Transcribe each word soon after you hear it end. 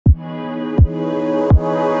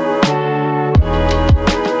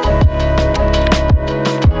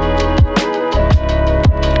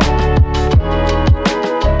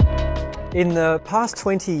In the past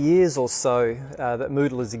 20 years or so that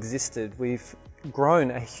Moodle has existed, we've grown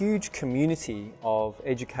a huge community of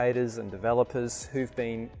educators and developers who've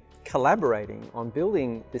been collaborating on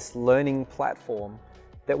building this learning platform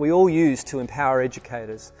that we all use to empower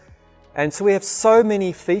educators. And so we have so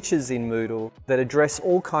many features in Moodle that address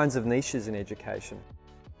all kinds of niches in education.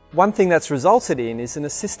 One thing that's resulted in is in a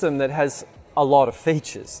system that has a lot of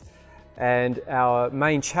features. And our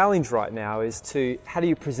main challenge right now is how do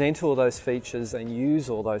you present all those features and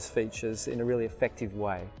use all those features in a really effective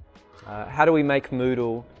way? How do we make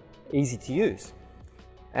Moodle easy to use?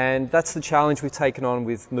 And that's the challenge we've taken on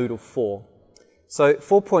with Moodle 4. So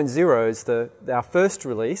 4.0 is our first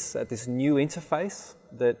release at this new interface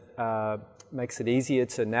that makes it easier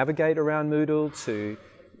to navigate around Moodle, to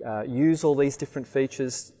use all these different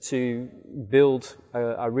features to build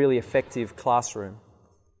a really effective classroom.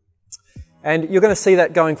 And you're going to see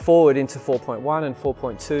that going forward into 4.1 and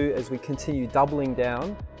 4.2 as we continue doubling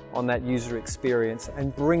down on that user experience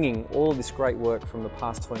and bringing all of this great work from the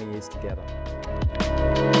past 20 years together.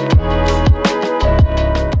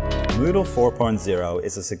 Moodle 4.0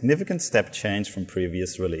 is a significant step change from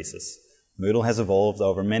previous releases. Moodle has evolved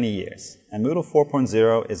over many years, and Moodle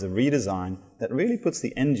 4.0 is a redesign that really puts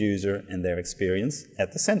the end user and their experience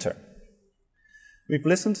at the center. We've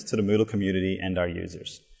listened to the Moodle community and our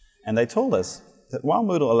users, and they told us that while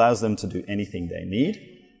Moodle allows them to do anything they need,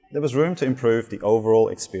 there was room to improve the overall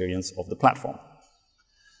experience of the platform.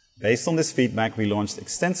 Based on this feedback, we launched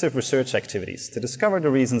extensive research activities to discover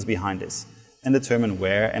the reasons behind this and determine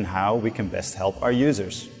where and how we can best help our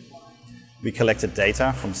users. We collected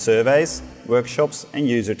data from surveys, workshops, and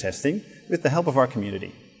user testing with the help of our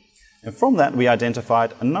community. And from that, we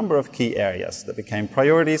identified a number of key areas that became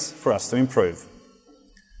priorities for us to improve.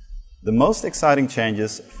 The most exciting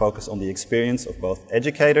changes focus on the experience of both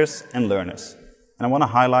educators and learners, and I want to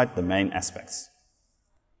highlight the main aspects.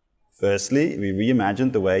 Firstly, we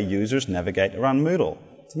reimagined the way users navigate around Moodle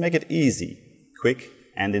to make it easy, quick,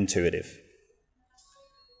 and intuitive.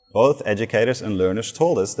 Both educators and learners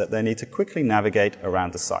told us that they need to quickly navigate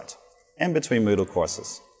around the site and between Moodle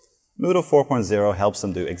courses. Moodle 4.0 helps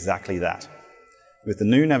them do exactly that, with the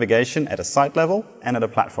new navigation at a site level and at a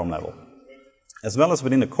platform level, as well as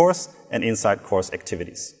within the course and inside course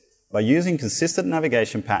activities. By using consistent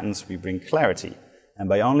navigation patterns, we bring clarity, and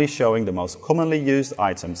by only showing the most commonly used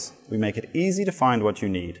items, we make it easy to find what you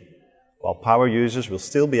need, while power users will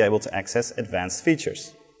still be able to access advanced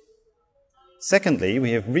features. Secondly,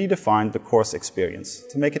 we have redefined the course experience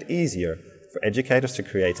to make it easier for educators to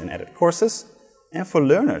create and edit courses, and for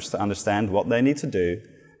learners to understand what they need to do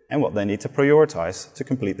and what they need to prioritize to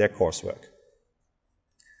complete their coursework.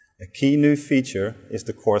 A key new feature is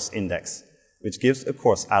the course index, which gives a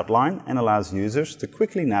course outline and allows users to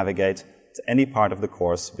quickly navigate to any part of the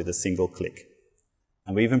course with a single click.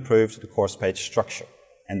 And we've improved the course page structure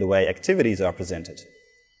and the way activities are presented.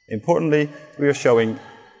 Importantly, we are showing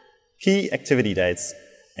key activity dates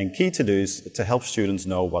and key to-dos to help students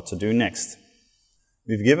know what to do next.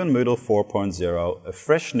 We've given Moodle 4.0 a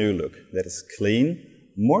fresh new look that is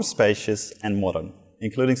clean, more spacious and modern,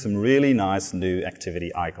 including some really nice new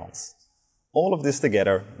activity icons. All of this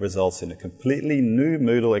together results in a completely new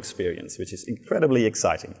Moodle experience, which is incredibly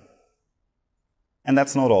exciting. And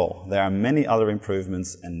that's not all. There are many other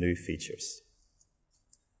improvements and new features.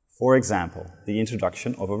 For example, the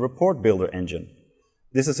introduction of a report builder engine.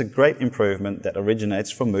 This is a great improvement that originates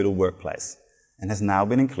from Moodle Workplace and has now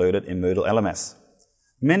been included in Moodle LMS.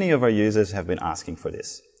 Many of our users have been asking for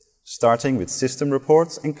this, starting with system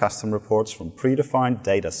reports and custom reports from predefined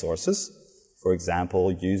data sources, for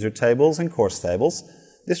example, user tables and course tables.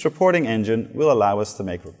 This reporting engine will allow us to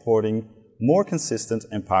make reporting more consistent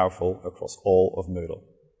and powerful across all of Moodle.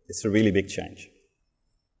 It's a really big change.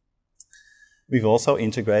 We've also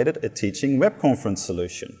integrated a teaching web conference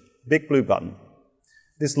solution, Big Blue Button.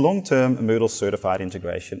 This long-term Moodle certified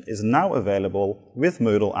integration is now available with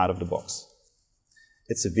Moodle out of the box.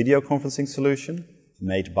 It's a video conferencing solution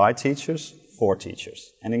made by teachers for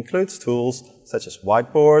teachers and includes tools such as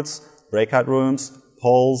whiteboards, breakout rooms,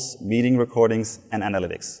 polls, meeting recordings, and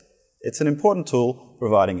analytics. It's an important tool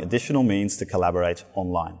providing additional means to collaborate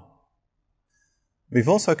online. We've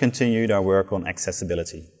also continued our work on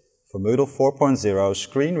accessibility. For Moodle 4.0,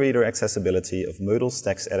 screen reader accessibility of Moodle's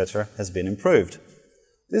text editor has been improved.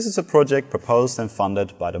 This is a project proposed and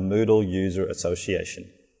funded by the Moodle User Association.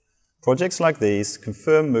 Projects like these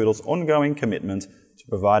confirm Moodle's ongoing commitment to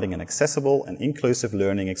providing an accessible and inclusive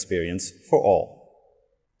learning experience for all.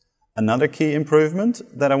 Another key improvement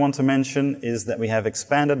that I want to mention is that we have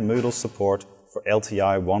expanded Moodle's support for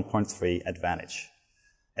LTI 1.3 Advantage.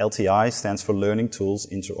 LTI stands for Learning Tools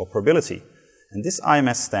Interoperability, and this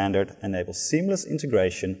IMS standard enables seamless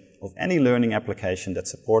integration of any learning application that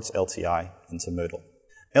supports LTI into Moodle.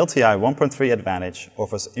 LTI 1.3 Advantage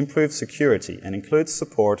offers improved security and includes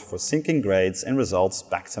support for syncing grades and results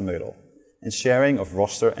back to Moodle, and sharing of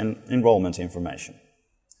roster and enrollment information.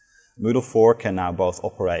 Moodle 4 can now both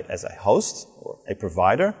operate as a host or a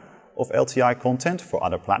provider of LTI content for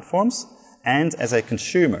other platforms and as a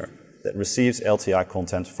consumer that receives LTI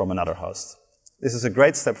content from another host. This is a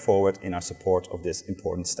great step forward in our support of this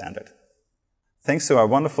important standard. Thanks to our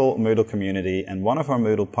wonderful Moodle community and one of our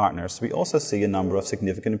Moodle partners, we also see a number of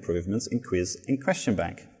significant improvements in quiz and question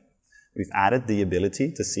bank. We've added the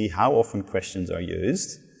ability to see how often questions are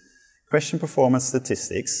used, question performance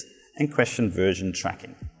statistics, and question version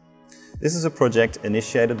tracking. This is a project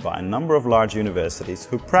initiated by a number of large universities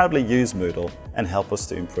who proudly use Moodle and help us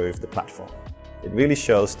to improve the platform. It really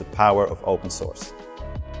shows the power of open source.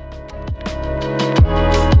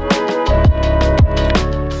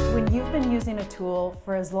 When you've been using a tool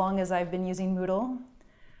for as long as I've been using Moodle,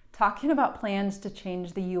 talking about plans to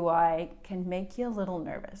change the UI can make you a little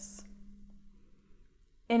nervous.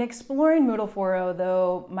 In exploring Moodle 4.0,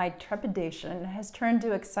 though, my trepidation has turned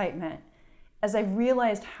to excitement as I've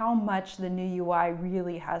realized how much the new UI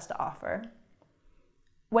really has to offer.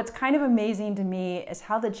 What's kind of amazing to me is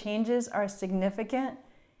how the changes are significant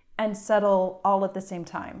and subtle all at the same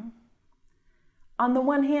time. On the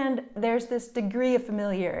one hand, there's this degree of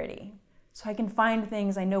familiarity, so I can find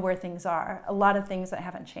things, I know where things are, a lot of things that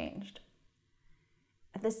haven't changed.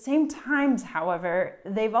 At the same time, however,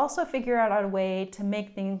 they've also figured out a way to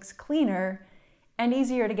make things cleaner and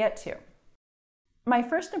easier to get to. My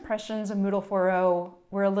first impressions of Moodle 4.0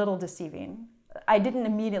 were a little deceiving. I didn't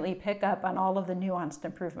immediately pick up on all of the nuanced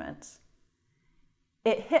improvements.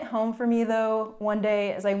 It hit home for me, though, one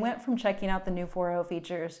day as I went from checking out the new 4.0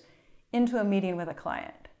 features into a meeting with a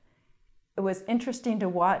client. It was interesting to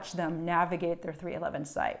watch them navigate their 3.11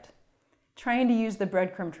 site, trying to use the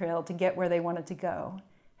breadcrumb trail to get where they wanted to go,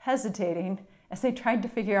 hesitating as they tried to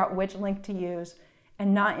figure out which link to use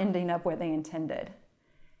and not ending up where they intended.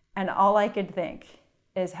 And all I could think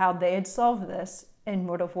is how they had solved this in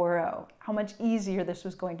Moodle 4.0, how much easier this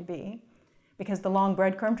was going to be, because the long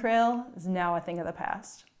breadcrumb trail is now a thing of the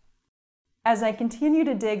past. As I continue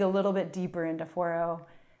to dig a little bit deeper into 4.0,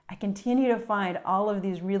 I continue to find all of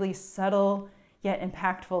these really subtle yet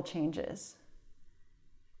impactful changes.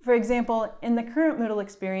 For example, in the current Moodle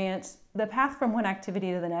experience, the path from one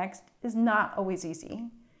activity to the next is not always easy.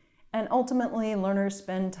 And ultimately, learners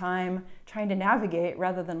spend time trying to navigate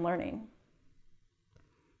rather than learning.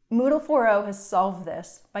 Moodle 4.0 has solved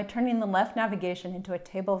this by turning the left navigation into a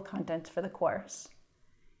table of contents for the course.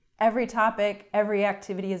 Every topic, every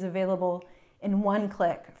activity is available in one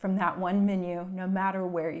click from that one menu, no matter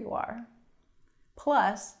where you are.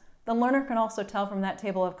 Plus, the learner can also tell from that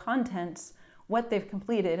table of contents what they've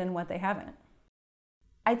completed and what they haven't.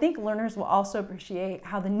 I think learners will also appreciate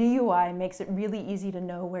how the new UI makes it really easy to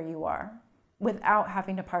know where you are without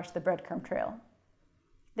having to parse the breadcrumb trail.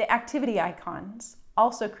 The activity icons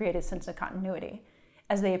also create a sense of continuity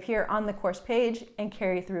as they appear on the course page and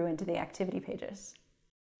carry through into the activity pages.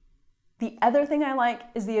 The other thing I like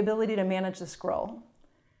is the ability to manage the scroll.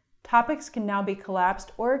 Topics can now be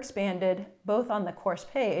collapsed or expanded both on the course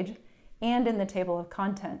page and in the table of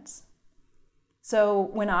contents. So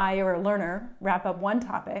when I or a learner wrap up one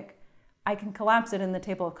topic, I can collapse it in the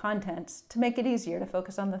table of contents to make it easier to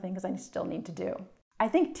focus on the things I still need to do. I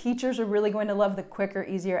think teachers are really going to love the quicker,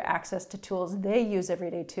 easier access to tools they use every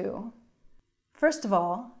day too. First of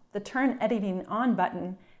all, the Turn Editing On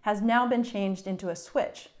button has now been changed into a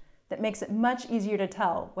switch that makes it much easier to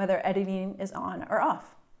tell whether editing is on or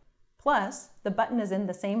off. Plus, the button is in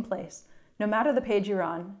the same place, no matter the page you're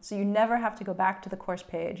on, so you never have to go back to the course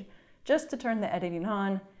page just to turn the editing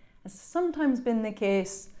on, as has sometimes been the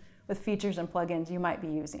case with features and plugins you might be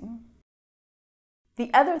using.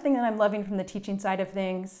 The other thing that I'm loving from the teaching side of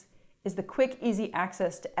things is the quick, easy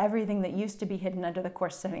access to everything that used to be hidden under the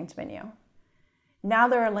course settings menu. Now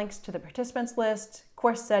there are links to the participants list,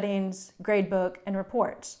 course settings, gradebook, and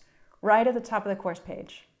reports right at the top of the course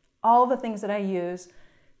page. All the things that I use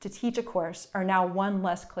to teach a course are now one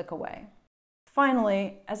less click away.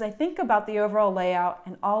 Finally, as I think about the overall layout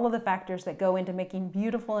and all of the factors that go into making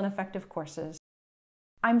beautiful and effective courses,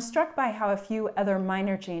 I'm struck by how a few other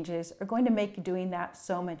minor changes are going to make doing that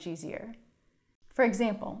so much easier. For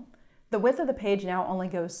example, the width of the page now only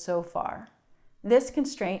goes so far. This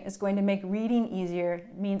constraint is going to make reading easier,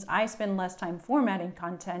 means I spend less time formatting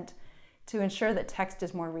content to ensure that text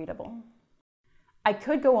is more readable. I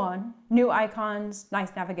could go on, new icons,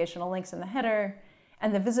 nice navigational links in the header,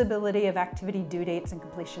 and the visibility of activity due dates and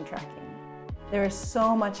completion tracking. There is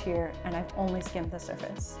so much here, and I've only skimmed the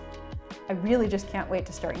surface. I really just can't wait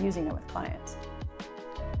to start using it with clients.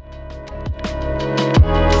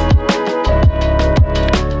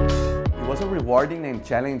 It was a rewarding and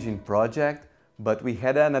challenging project, but we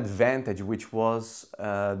had an advantage, which was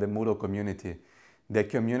the Moodle community. The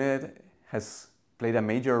community has played a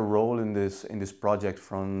major role in this project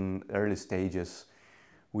from early stages.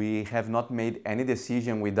 We have not made any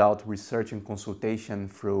decision without research and consultation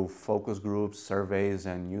through focus groups, surveys,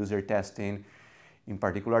 and user testing. In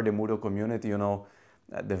particular, the Moodle community,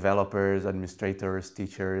 developers, administrators,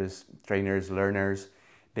 teachers, trainers, learners,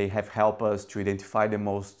 they have helped us to identify the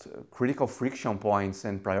most critical friction points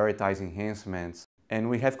and prioritize enhancements. And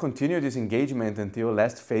we have continued this engagement until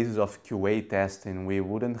last phases of QA testing. We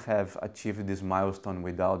wouldn't have achieved this milestone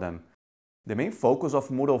without them. The main focus of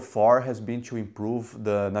Moodle 4 has been to improve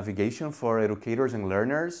the navigation for educators and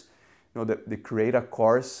learners. The create a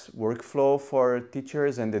course workflow for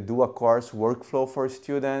teachers and the do a course workflow for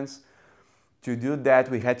students. To do that,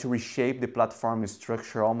 we had to reshape the platform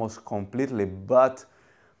structure almost completely, but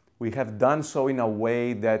we have done so in a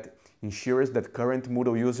way that ensures that current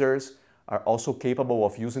Moodle users are also capable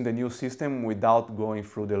of using the new system without going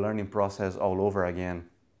through the learning process all over again.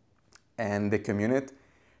 And the community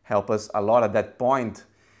helped us a lot at that point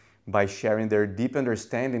by sharing their deep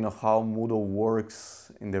understanding of how Moodle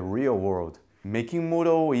works in the real world. Making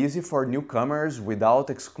Moodle easy for newcomers without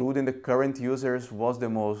excluding the current users was the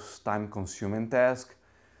most time-consuming task.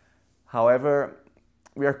 However,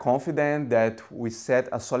 we are confident that we set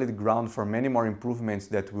a solid ground for many more improvements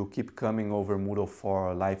that will keep coming over Moodle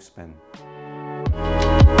 4 lifespan.